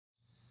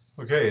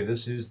Okay,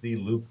 this is the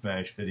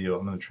Loopmash video.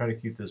 I'm going to try to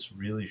keep this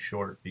really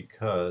short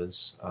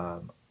because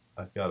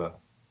I've got a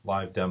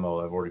live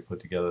demo I've already put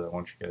together that I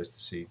want you guys to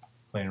see.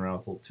 Playing around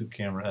with a little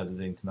two-camera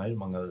editing tonight,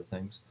 among other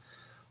things.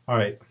 All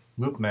right,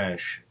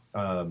 Loopmash.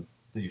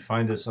 You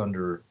find this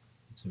under,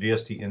 it's a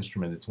VST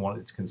instrument.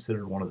 It's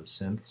considered one of the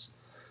synths.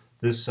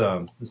 This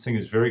thing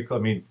is very cool.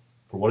 I mean,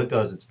 for what it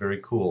does, it's very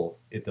cool.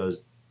 It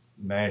does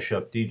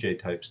mash-up DJ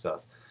type stuff.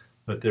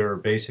 But there are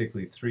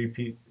basically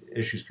three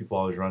issues people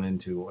always run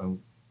into,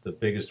 and the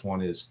biggest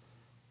one is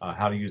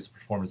how to use the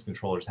performance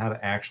controllers, how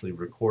to actually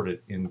record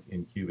it in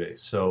Cubase.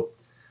 So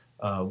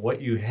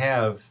what you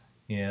have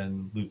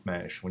in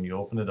Loopmash when you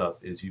open it up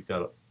is you've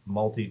got a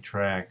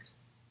multi-track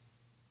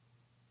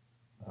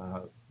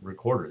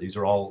recorder. These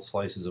are all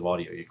slices of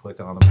audio. You click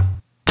on them,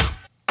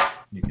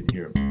 you can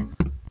hear them.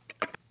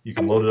 You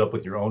can load it up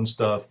with your own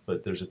stuff,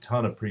 but there's a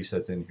ton of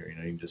presets in here. You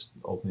know, you can just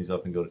open these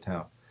up and go to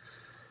town.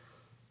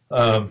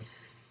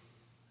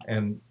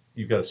 And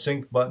you've got a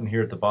sync button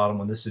here at the bottom.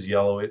 When this is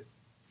yellow, it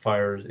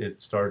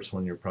starts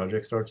when your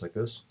project starts, like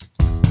this.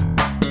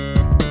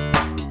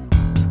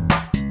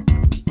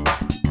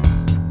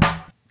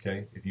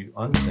 Okay, if you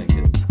unsync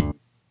it,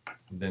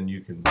 then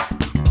you can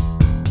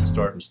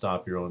start and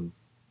stop your own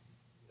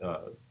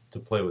to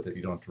play with it.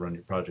 You don't have to run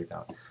your project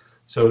out.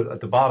 So at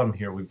the bottom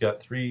here, we've got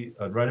three,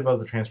 right above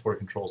the transport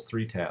controls,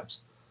 three tabs.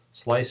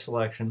 Slice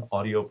selection,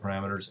 audio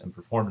parameters, and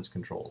performance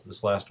controls.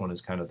 This last one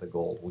is kind of the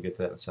gold. We'll get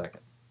to that in a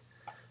second.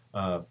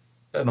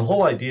 And the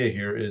whole idea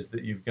here is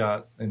that you've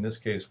got, in this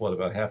case, what,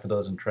 about half a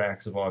dozen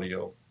tracks of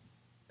audio.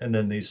 And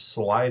then these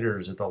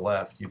sliders at the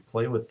left, you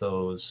play with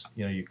those.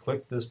 You know, you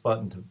click this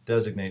button to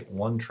designate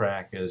one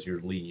track as your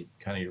lead,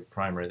 kind of your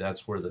primary.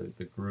 That's where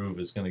the groove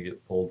is going to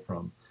get pulled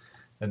from.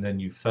 And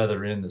then you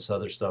feather in this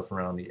other stuff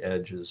around the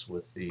edges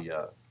with the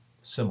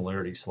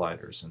similarity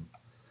sliders. And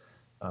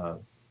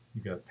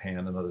you've got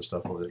pan and other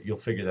stuff over there. You'll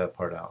figure that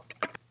part out.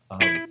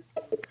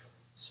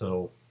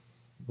 So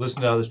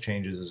listen to how this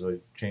changes as I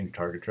change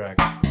target track.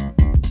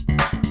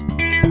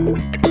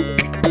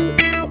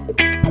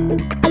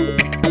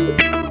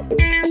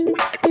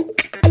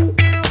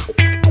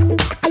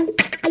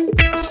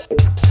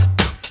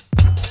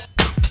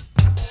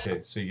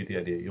 Okay, so you get the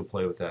idea. You'll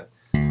play with that.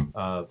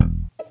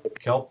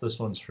 Kelp, this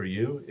one's for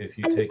you. If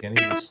you take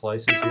any of these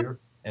slices here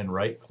and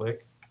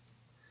right-click,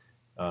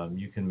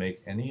 you can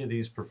make any of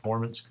these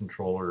performance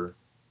controller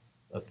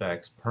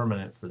effects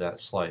permanent for that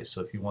slice.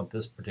 So if you want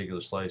this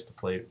particular slice to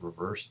play it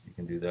reversed, you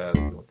can do that.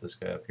 If you want this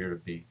guy up here to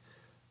be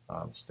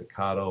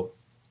staccato,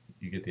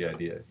 you get the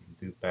idea. You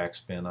can do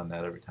backspin on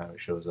that every time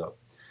it shows up.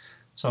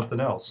 Something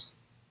else,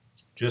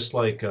 just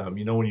like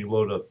you know when you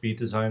load up Beat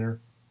Designer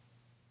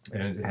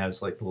and it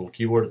has like the little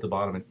keyboard at the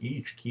bottom and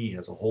each key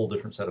has a whole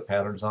different set of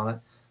patterns on it.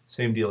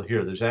 Same deal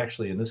here. There's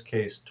actually, in this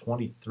case,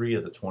 23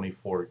 of the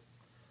 24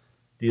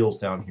 deals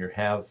down here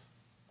have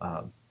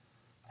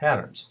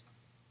patterns.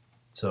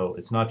 So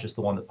it's not just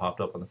the one that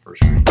popped up on the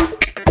first screen.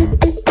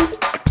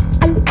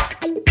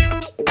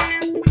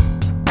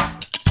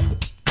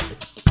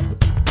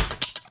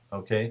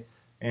 Okay,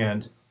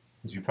 and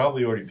as you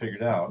probably already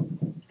figured out,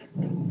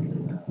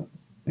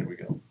 there we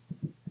go.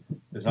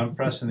 As I'm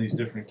pressing these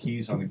different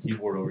keys on the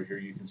keyboard over here,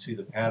 you can see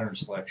the pattern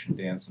selection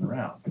dancing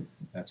around.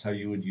 That's how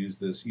you would use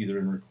this either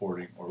in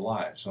recording or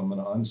live. So I'm going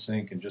to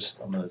unsync and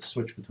I'm going to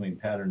switch between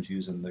patterns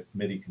using the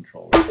MIDI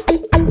controller.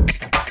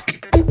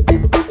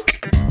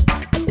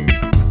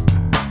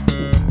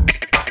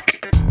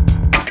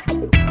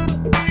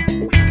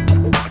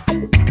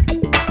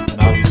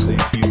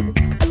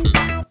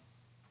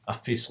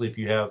 Obviously, if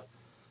you have,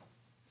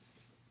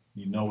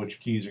 you know which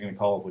keys are going to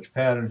call up which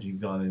patterns, you've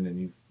gone in and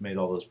you've made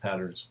all those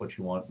patterns what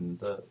you want, and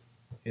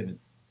in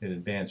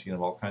advance you can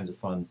have all kinds of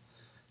fun,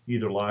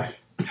 either live,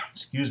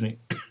 excuse me,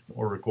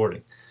 or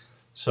recording.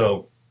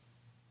 So,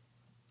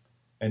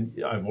 and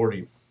I've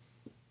already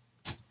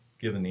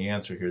given the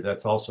answer here.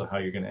 That's also how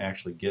you're going to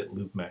actually get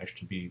Loopmash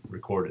to be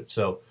recorded.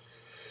 So,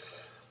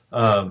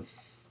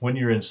 when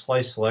you're in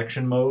slice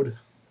selection mode,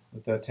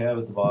 with that tab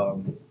at the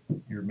bottom,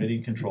 your MIDI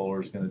controller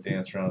is going to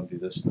dance around and do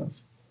this stuff.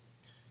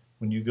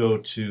 When you go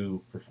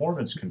to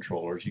performance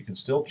controllers, you can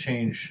still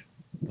change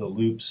the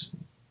loops.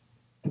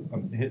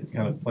 I'm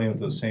kind of playing with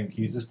those same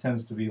keys. This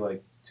tends to be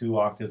like 2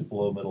 octaves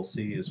below middle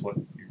C is what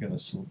you're going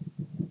to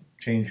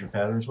change your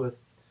patterns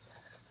with.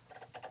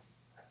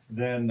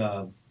 Then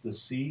the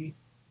C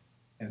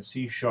and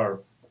C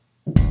sharp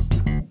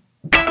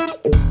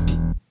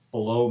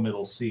below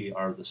middle C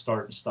are the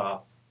start and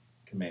stop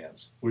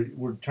commands.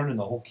 We're turning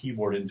the whole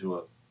keyboard into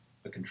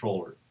a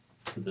controller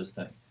for this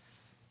thing.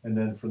 And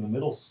then from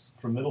middle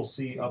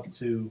C up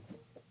to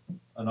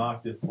an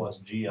octave plus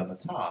G on the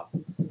top,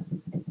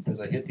 as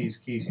I hit these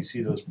keys, you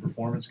see those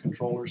performance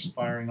controllers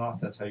firing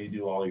off. That's how you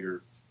do all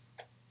your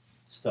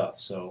stuff.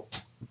 So,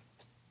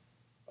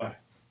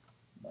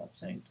 not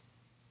synced.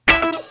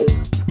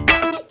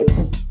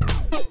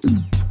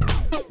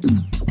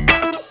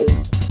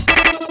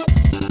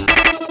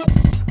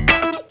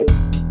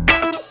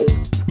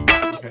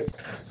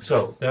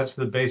 So that's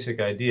the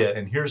basic idea.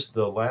 And here's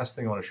the last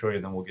thing I want to show you,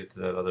 and then we'll get to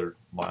that other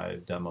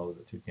live demo,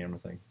 the 2-camera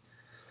thing.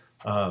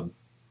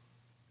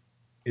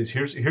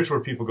 Here's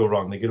where people go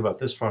wrong. They get about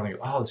this far and they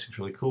go, oh, this is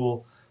really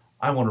cool.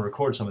 I want to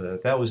record some of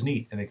that. That was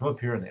neat. And they come up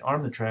here and they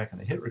arm the track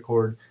and they hit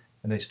record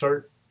and they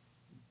start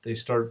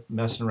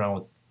messing around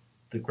with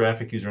the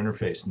graphic user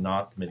interface,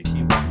 not the MIDI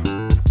keyboard.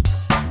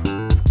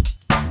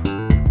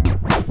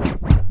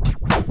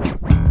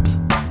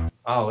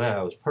 Oh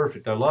yeah, it was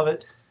perfect. I love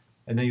it.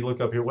 And then you look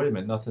up here, wait a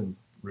minute, nothing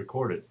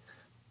recorded.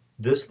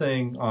 This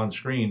thing on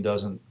screen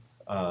doesn't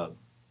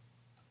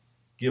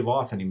give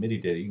off any MIDI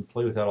data. You can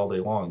play with that all day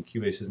long.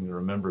 Cubase isn't going to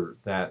remember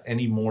that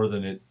any more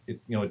than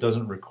it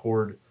doesn't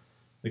record.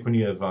 Like when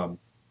you have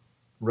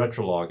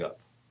Retrolog up,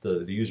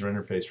 the user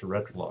interface for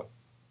Retrolog,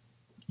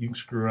 you can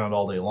screw around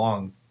all day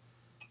long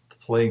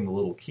playing the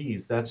little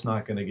keys. That's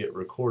not going to get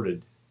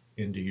recorded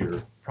into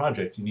your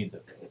project. You need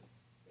to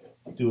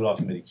do it off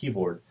a MIDI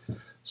keyboard.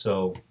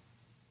 So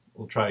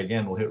we'll try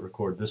again. We'll hit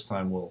record. This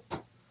time we'll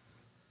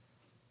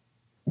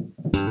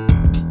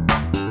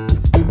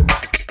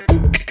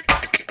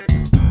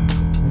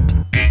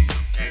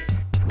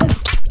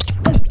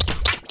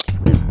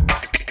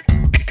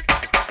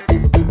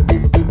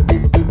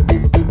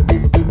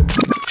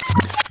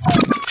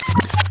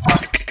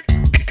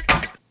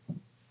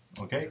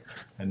okay,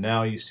 and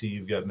now you see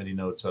you've got MIDI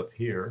notes up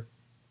here,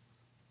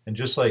 and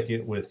just like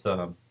it with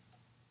I'll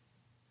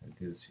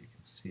do this so you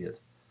can see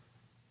it.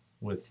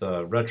 With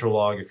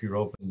Retrolog, if you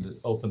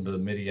open the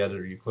MIDI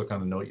editor, you click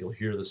on a note, you'll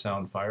hear the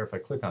sound fire. If I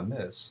click on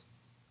this,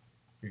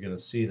 you're going to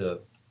see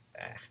the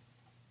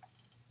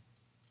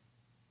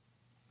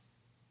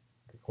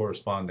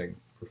corresponding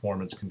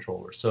performance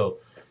controller. So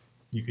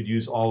you could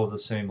use all of the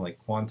same like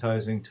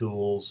quantizing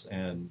tools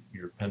and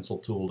your pencil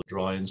tool to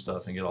draw in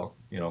stuff and get all,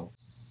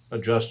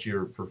 adjust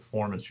your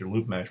performance, your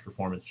Loopmash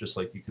performance, just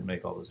like you could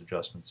make all those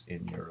adjustments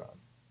in your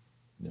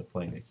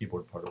playing a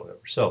keyboard part or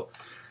whatever. So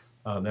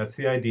that's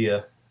the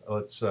idea.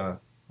 Let's I'm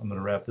going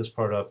to wrap this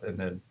part up and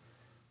then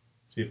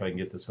see if I can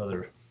get this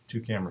other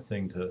 2-camera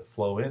thing to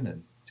flow in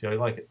and see how you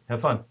like it.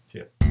 Have fun. See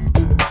ya.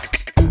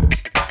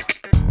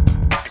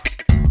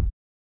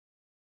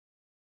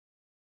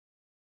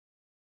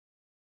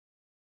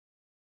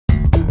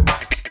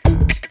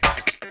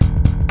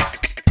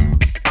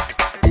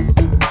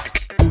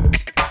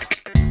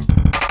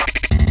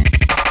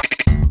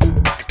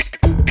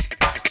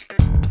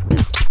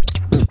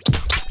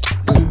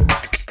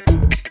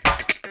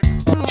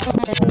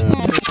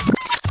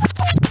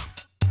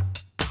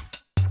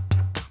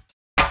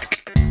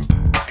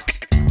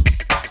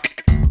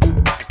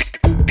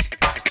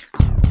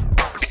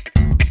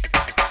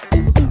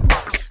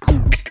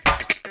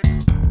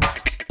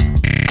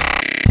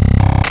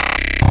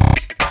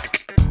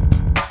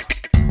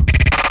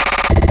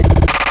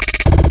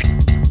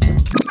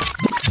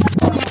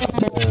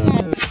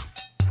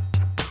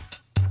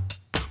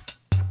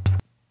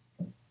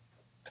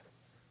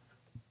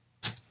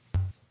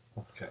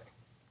 Okay.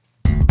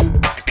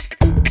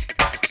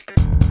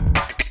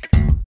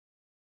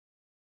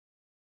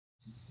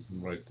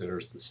 Right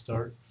there's the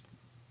start.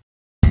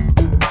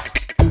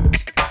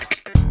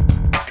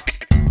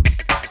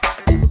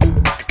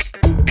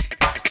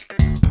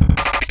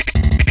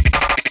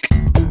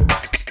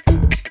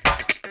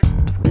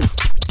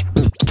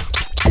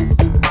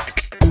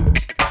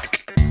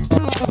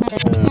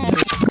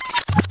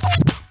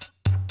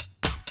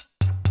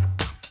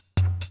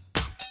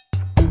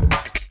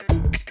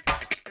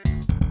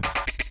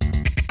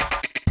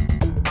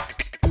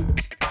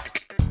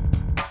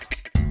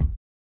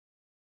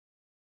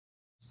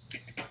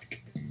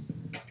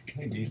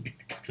 Hey Dee,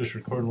 just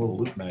recording a little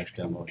Loopmash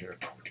demo here.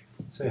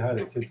 Say hi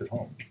to the kids at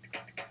home.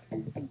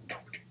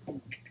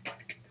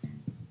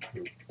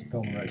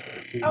 Film right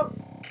there too. Oh.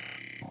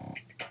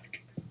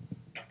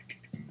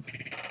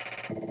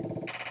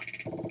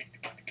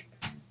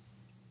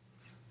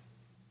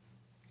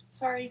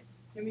 Sorry,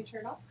 let me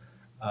turn it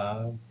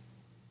off.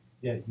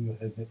 Yeah, you can go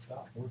ahead and hit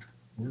stop.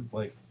 We're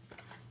like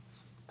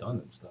done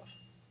and stuff.